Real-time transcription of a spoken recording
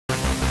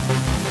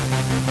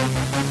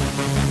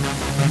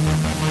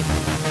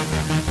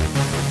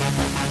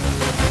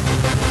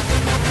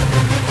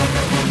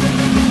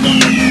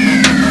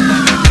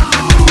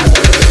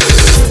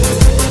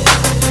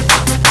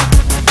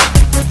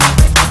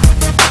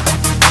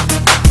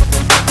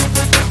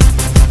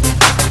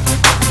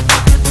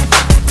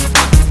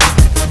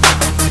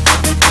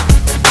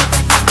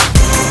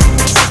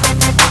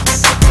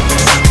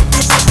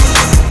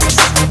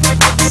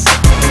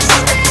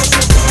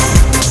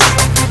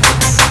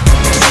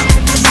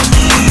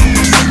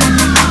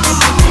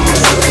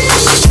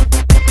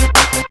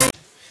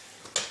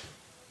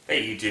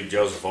YouTube,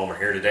 Joseph Ulmer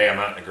here. Today I'm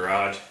out in the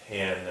garage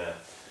and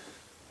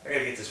I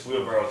gotta get this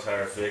wheelbarrow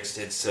tire fixed.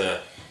 It's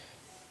if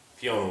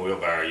you own a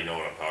wheelbarrow, you know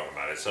what I'm talking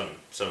about. It's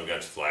some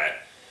guts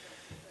flat,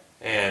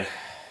 and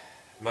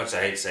much as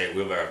I hate to say it,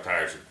 wheelbarrow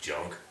tires are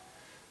junk.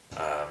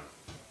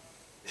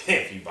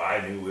 If you buy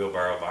a new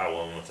wheelbarrow, buy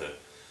one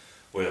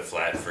with a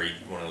flat free,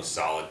 one of those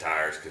solid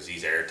tires, because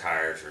these air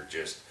tires are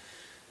just,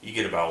 you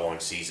get about one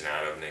season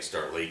out of them, they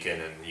start leaking,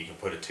 and you can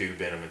put a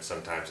tube in them and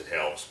sometimes it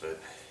helps, but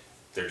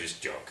they're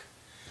just junk.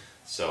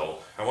 So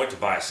I went to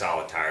buy a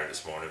solid tire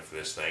this morning for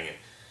this thing, and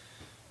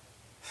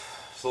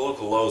the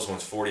local Lowe's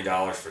wants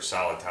 $40 for a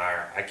solid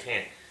tire. I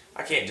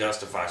can't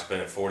justify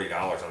spending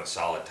 $40 on a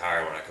solid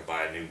tire when I could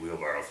buy a new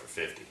wheelbarrow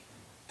for $50.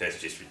 That's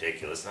just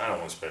ridiculous, and I don't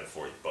want to spend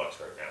 40 bucks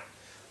right now.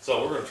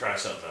 So we're going to try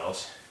something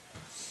else.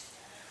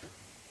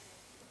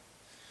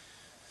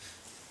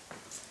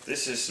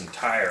 This is some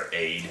tire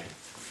aid,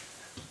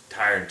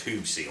 tire and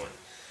tube sealing.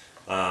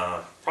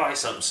 Probably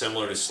something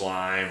similar to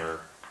slime,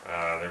 or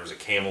there was a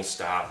Camel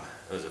Stop.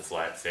 It was a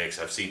flat fix.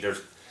 I've seen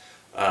there's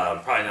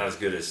probably not as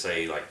good as,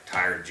 say, like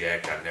Tire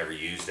Jack. I've never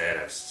used that.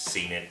 I've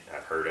seen it,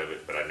 I've heard of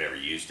it, but I've never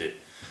used it.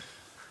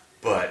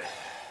 But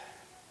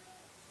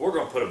we're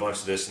going to put a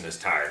bunch of this in this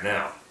tire.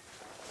 Now,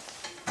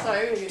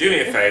 do me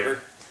a favor.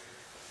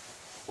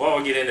 While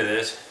we get into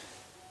this,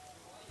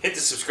 hit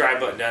the subscribe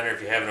button down there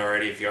if you haven't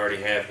already. If you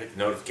already have, hit the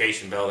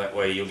notification bell. That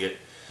way you'll get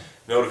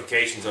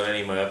notifications on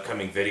any of my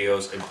upcoming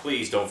videos. And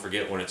please don't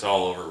forget, when it's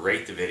all over,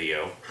 rate the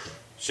video.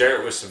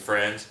 Share it with some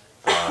friends.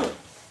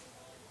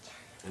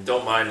 And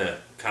don't mind the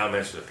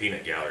comments from the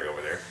peanut gallery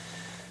over there.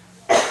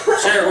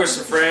 Share it with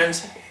some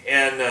friends.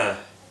 And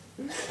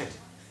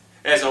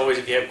as always,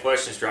 if you have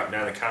questions, drop them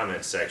down in the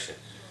comments section.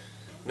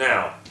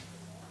 Now,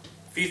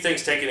 a few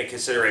things taken into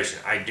consideration.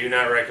 I do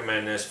not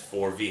recommend this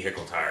for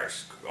vehicle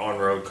tires,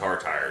 on-road car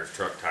tires,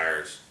 truck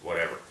tires,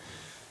 whatever.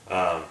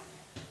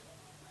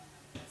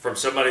 From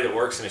somebody that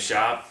works in a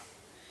shop,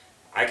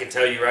 I can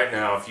tell you right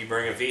now, if you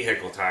bring a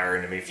vehicle tire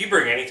into me, if you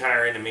bring any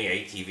tire into me,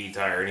 ATV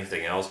tire,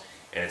 anything else,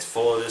 and it's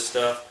full of this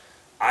stuff,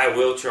 I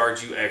will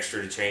charge you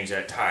extra to change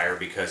that tire,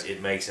 because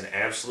it makes an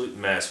absolute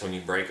mess when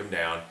you break them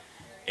down,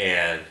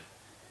 and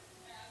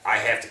I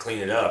have to clean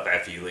it up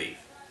after you leave.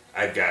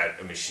 I've got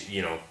a machine,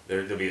 you know,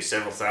 there'll be a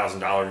several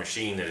 $1,000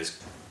 machine that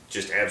is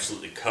just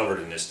absolutely covered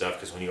in this stuff,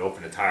 because when you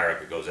open the tire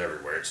up, it goes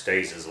everywhere. It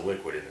stays as a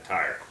liquid in the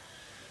tire.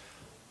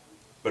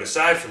 But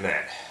aside from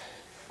that,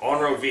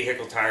 on-road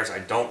vehicle tires, I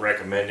don't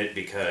recommend it,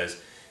 because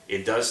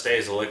it does stay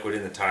as a liquid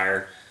in the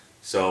tire,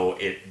 so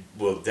it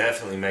will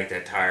definitely make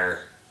that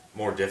tire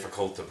more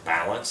difficult to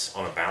balance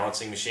on a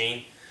balancing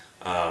machine,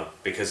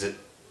 because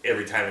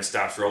every time it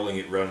stops rolling,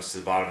 it runs to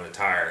the bottom of the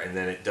tire, and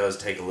then it does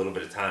take a little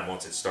bit of time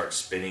once it starts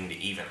spinning to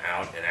even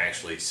out and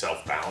actually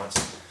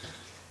self-balance.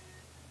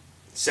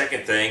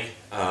 Second thing,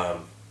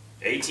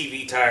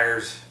 ATV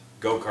tires,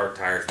 go-kart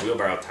tires,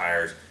 wheelbarrow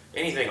tires,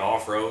 anything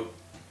off-road,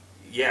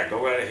 yeah,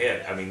 go right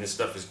ahead. I mean, this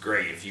stuff is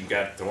great. If you've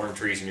got thorn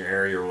trees in your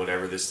area or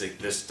whatever, this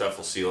stuff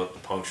will seal up the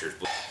punctures.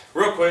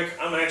 Real quick,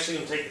 I'm actually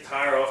going to take the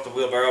tire off the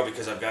wheelbarrow,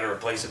 because I've got to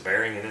replace a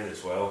bearing in it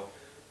as well.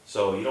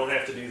 So you don't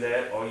have to do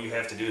that. All you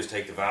have to do is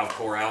take the valve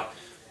core out.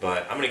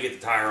 But I'm going to get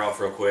the tire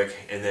off real quick,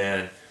 and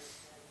then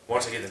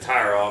once I get the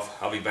tire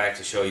off, I'll be back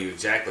to show you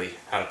exactly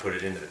how to put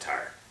it into the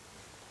tire.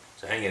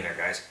 So hang in there,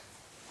 guys.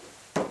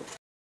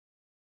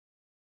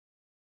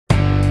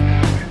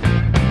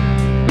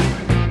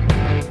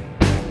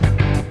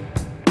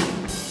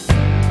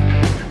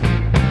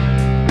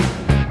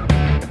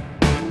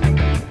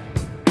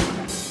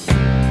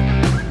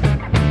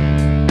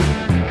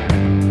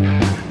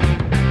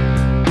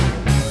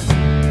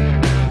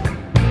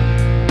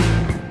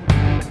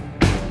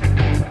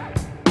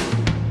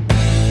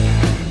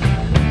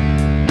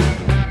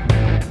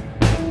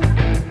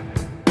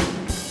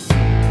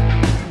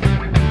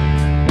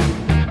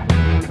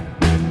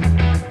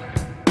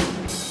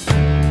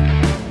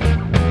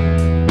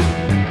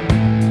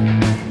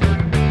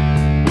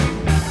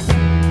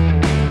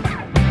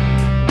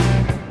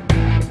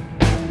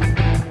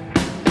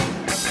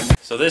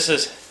 So this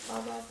is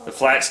the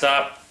flat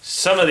stop.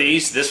 Some of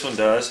these, this one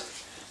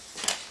does,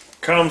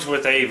 comes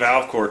with a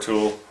valve core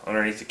tool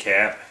underneath the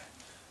cap.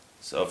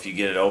 So if you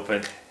get it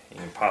open, you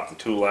can pop the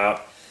tool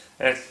out.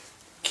 And a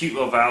cute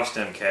little valve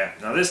stem cap.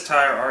 Now this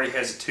tire already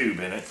has a tube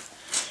in it,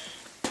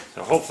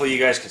 so hopefully you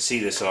guys can see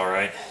this all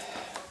right.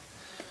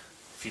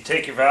 If you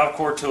take your valve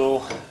core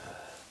tool,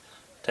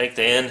 take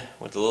the end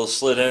with the little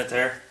slit in it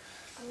there,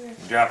 you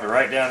drop it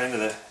right down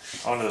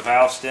onto the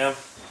valve stem,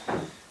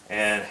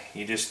 and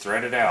you just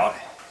thread it out,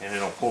 and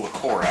it'll pull the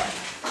core out.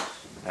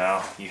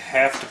 Now you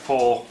have to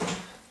pull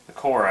the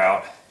core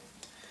out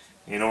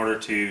in order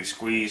to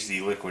squeeze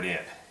the liquid in.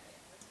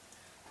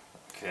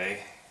 Okay.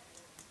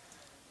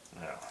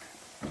 Now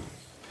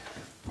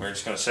we're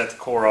just going to set the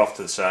core off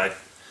to the side.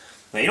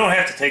 Now you don't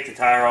have to take the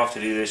tire off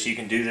to do this. You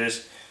can do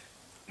this,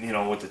 you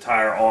know, with the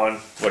tire on,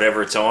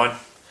 whatever it's on.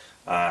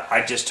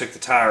 I just took the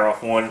tire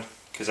off one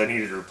because I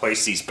needed to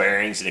replace these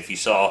bearings, and if you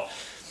saw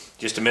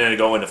just a minute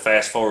ago in the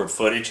fast forward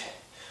footage,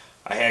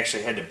 I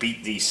actually had to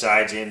beat these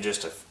sides in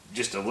just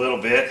a little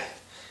bit.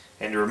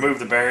 And to remove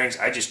the bearings,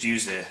 I just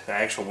use the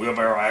actual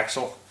wheelbarrow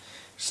axle,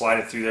 slide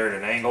it through there at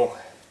an angle,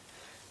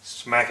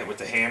 smack it with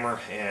the hammer,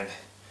 and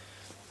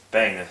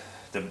bang,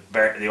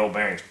 the old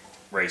bearings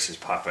races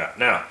pop out.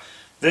 Now,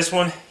 this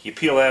one, you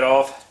peel that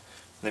off.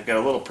 They've got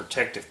a little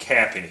protective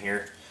cap in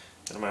here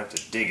that I'm going to have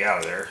to dig out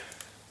of there.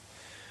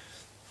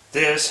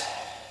 This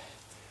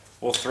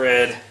will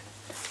thread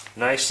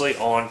nicely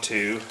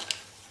onto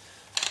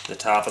the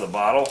top of the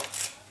bottle.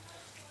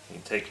 You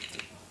can take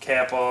the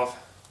cap off,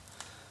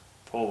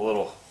 pull a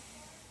little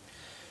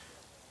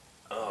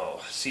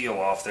seal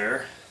off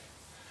there,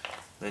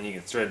 then you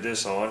can thread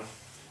this on.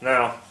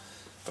 Now,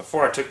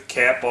 before I took the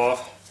cap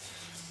off,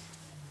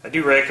 I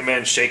do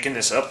recommend shaking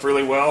this up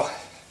really well,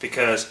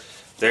 because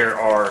there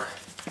are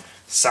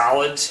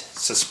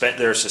solids,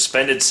 there are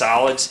suspended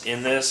solids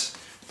in this,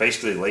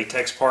 basically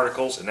latex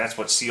particles, and that's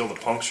what seal the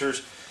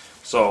punctures.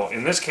 So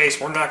in this case,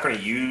 we're not going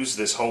to use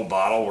this whole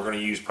bottle. We're going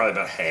to use probably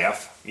about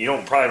half. You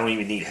probably don't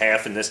even need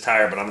half in this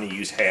tire, but I'm going to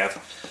use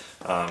half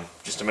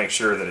just to make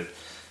sure that it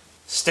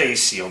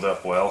stays sealed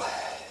up well.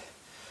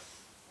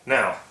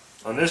 Now,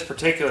 on this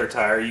particular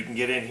tire, you can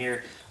get in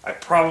here. I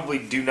probably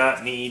do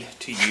not need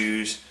to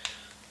use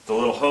the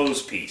little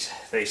hose piece.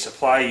 They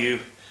supply you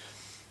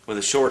with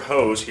a short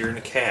hose here in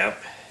the cap,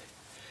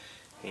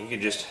 and you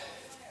just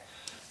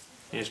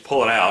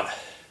pull it out.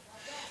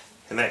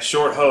 And that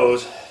short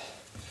hose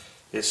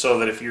is so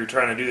that if you're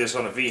trying to do this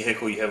on a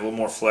vehicle, you have a little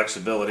more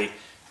flexibility.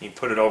 You can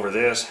put it over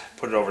this,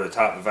 put it over the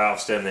top of the valve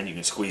stem, then you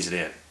can squeeze it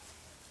in.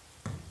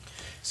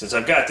 Since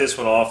I've got this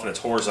one off and it's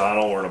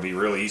horizontal, where it'll be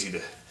real easy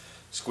to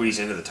squeeze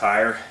into the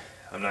tire,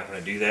 I'm not going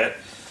to do that.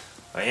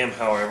 I am,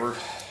 however,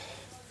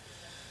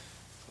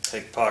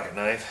 take a pocket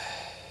knife,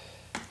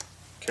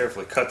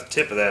 carefully cut the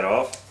tip of that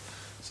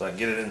off so I can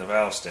get it in the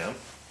valve stem.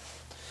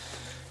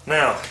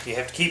 Now, you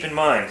have to keep in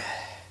mind,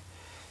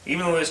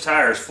 even though this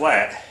tire is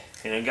flat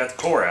and it got the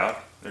core out,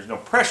 there's no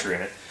pressure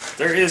in it,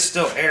 there is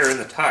still air in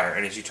the tire,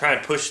 and as you try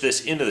and push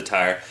this into the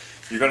tire,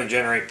 you're going to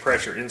generate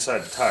pressure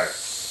inside the tire.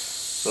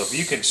 So if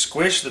you can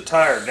squish the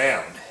tire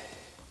down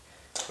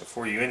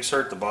before you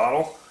insert the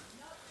bottle,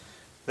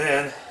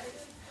 then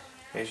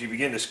as you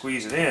begin to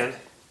squeeze it in,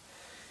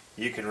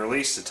 you can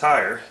release the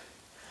tire,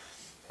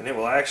 and it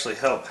will actually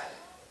help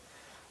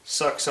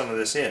suck some of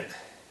this in.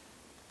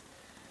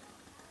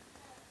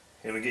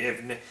 It'll give,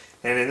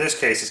 and in this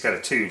case it's got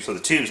a tube, so the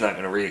tube's not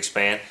going to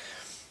re-expand,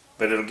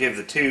 but it'll give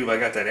the tube, I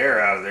got that air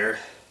out of there,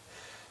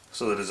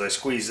 so that as I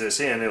squeeze this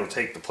in, it'll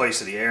take the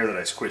place of the air that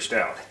I squished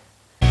out.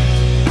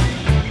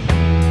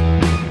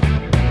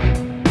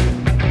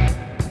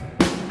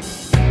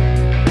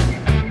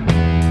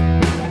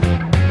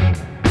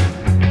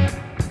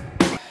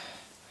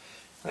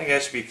 I think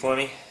that should be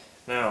plenty.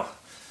 Now,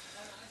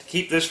 to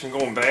keep this from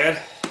going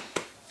bad,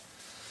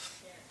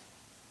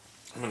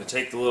 I'm going to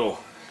take that little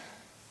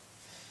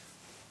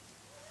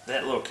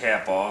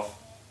cap off.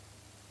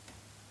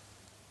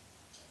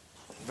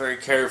 I'm very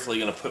carefully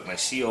going to put my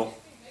seal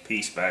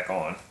piece back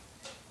on.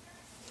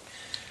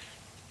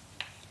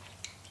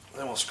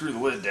 Then we'll screw the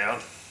lid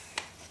down.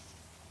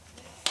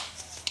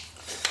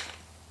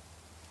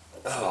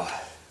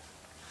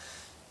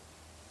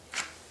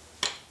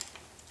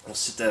 I'll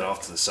set that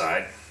off to the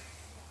side.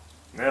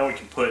 Now we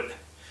can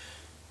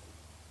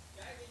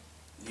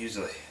use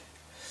a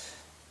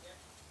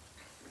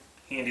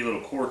handy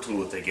little core tool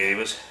that they gave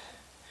us,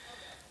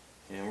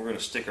 and we're going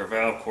to stick our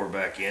valve core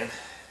back in.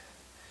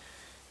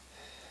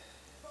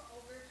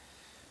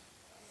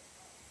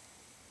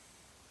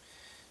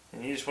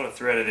 And you just want to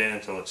thread it in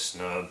until it's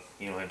snug.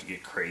 You don't have to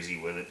get crazy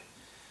with it.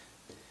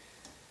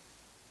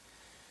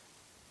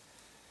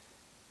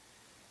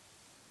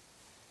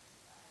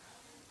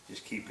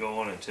 Just keep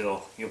going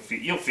until you'll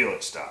feel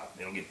it stop.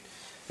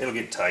 It'll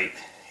get tight.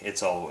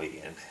 It's all the way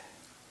in,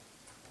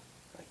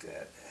 like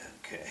that.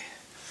 Okay.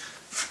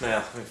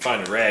 Now let me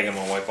find a rag. I'm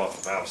gonna wipe off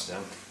the valve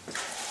stem.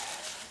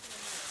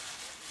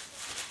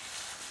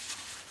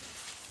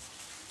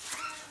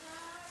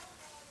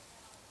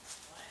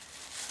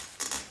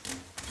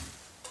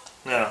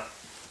 Now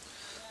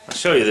I'll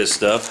show you this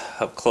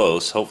stuff up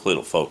close. Hopefully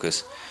it'll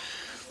focus.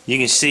 You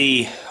can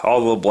see all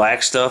the little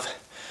black stuff.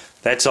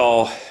 That's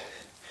all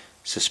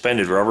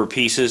suspended rubber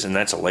pieces, and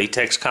that's a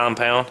latex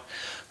compound,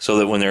 so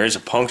that when there is a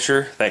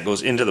puncture, that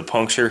goes into the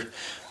puncture,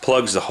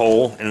 plugs the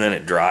hole, and then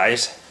it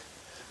dries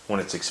when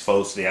it's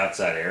exposed to the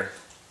outside air.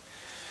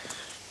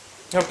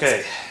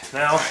 Okay,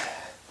 now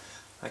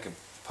I can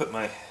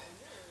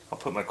I'll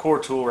put my core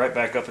tool right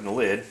back up in the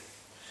lid.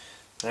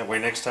 That way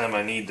next time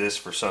I need this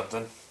for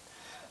something,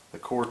 the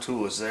core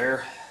tool is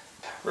there.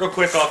 Real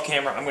quick off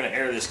camera, I'm going to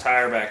air this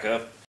tire back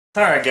up.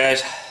 Alright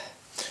guys,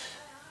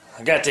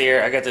 I got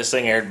this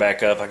thing aired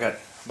back up. I got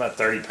about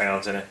 30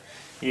 pounds in it.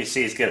 You can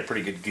see it's got a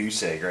pretty good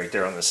goose egg right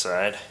there on the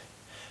side.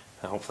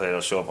 Hopefully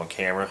it'll show up on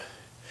camera.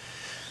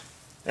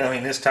 I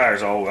mean, this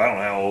tire's old. I don't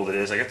know how old it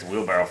is. I got the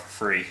wheelbarrow for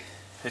free.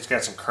 It's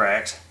got some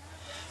cracks.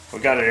 We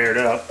got it aired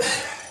up.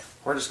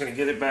 We're just going to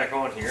get it back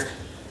on here,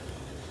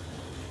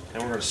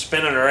 and we're going to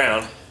spin it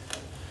around,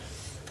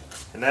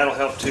 and that'll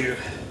help to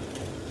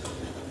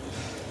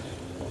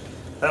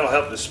That'll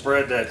help to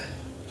spread that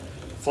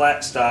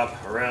flat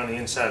stop around the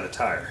inside of the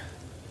tire.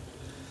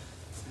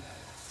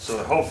 So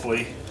that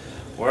hopefully,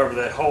 wherever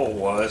that hole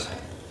was,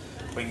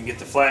 we can get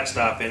the flat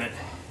stop in it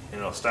and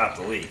it'll stop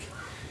the leak.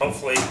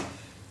 Hopefully,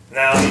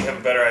 now you have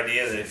a better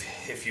idea that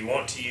if you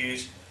want to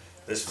use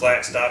this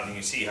flat stop, you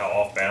can see how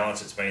off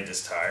balance it's made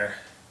this tire.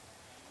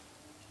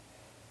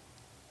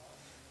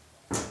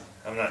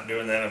 I'm not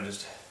doing that, I'm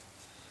just,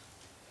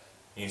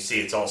 you can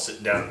see it's all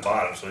sitting down at the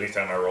bottom, so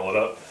anytime I roll it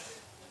up,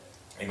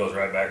 it goes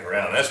right back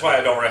around. That's why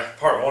I don't,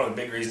 one of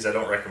the big reasons I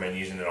don't recommend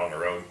using it on the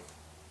road.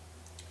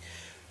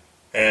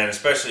 And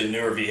especially in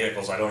newer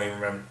vehicles, I don't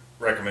even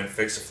recommend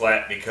fix a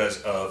flat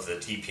because of the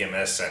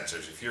TPMS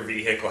sensors. If your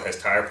vehicle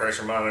has tire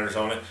pressure monitors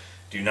on it,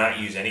 do not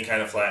use any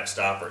kind of flat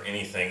stop or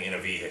anything in a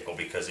vehicle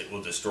because it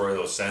will destroy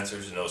those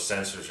sensors, and those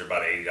sensors are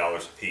about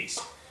 $80 a piece.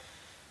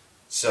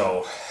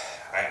 So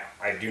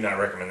I do not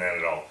recommend that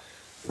at all.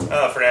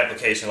 For an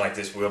application like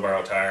this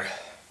wheelbarrow tire,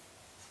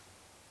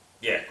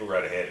 yeah, go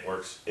right ahead. It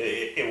works.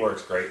 It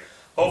works great.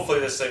 Hopefully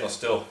this thing will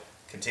still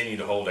continue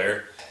to hold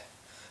air.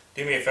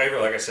 Do me a favor,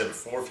 like I said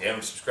before, if you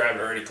haven't subscribed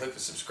already, click the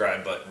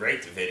subscribe button,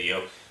 rate the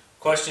video.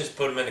 Questions,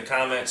 put them in the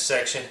comments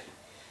section,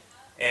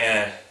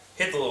 and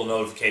hit the little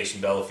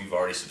notification bell if you've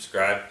already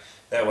subscribed.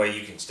 That way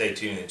you can stay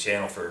tuned to the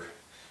channel for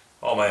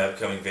all my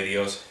upcoming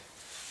videos.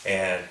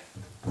 And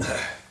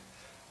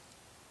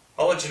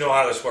I'll let you know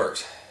how this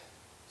works.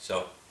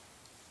 So,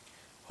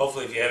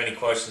 hopefully if you have any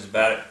questions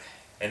about it,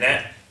 and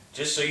that,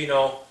 just so you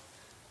know,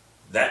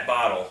 that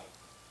bottle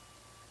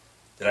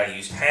that I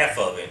used half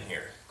of in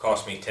here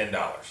cost me $10,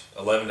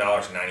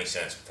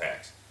 $11.90 with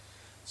tax.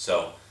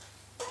 So,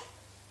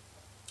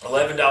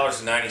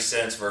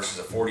 $11.90 versus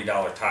a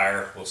 $40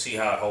 tire. We'll see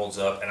how it holds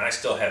up, and I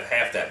still have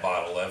half that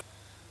bottle left.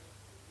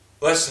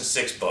 Less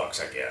than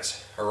 $6, I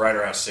guess, or right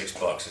around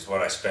 $6 is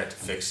what I spent to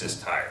fix this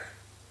tire.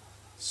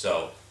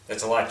 So,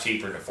 that's a lot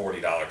cheaper than a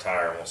 $40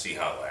 tire, and we'll see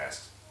how it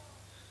lasts.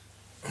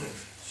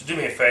 So do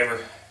me a favor,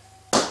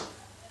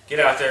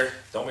 get out there,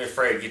 don't be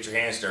afraid, get your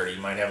hands dirty,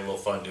 you might have a little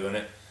fun doing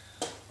it.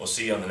 We'll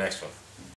see you on the next one.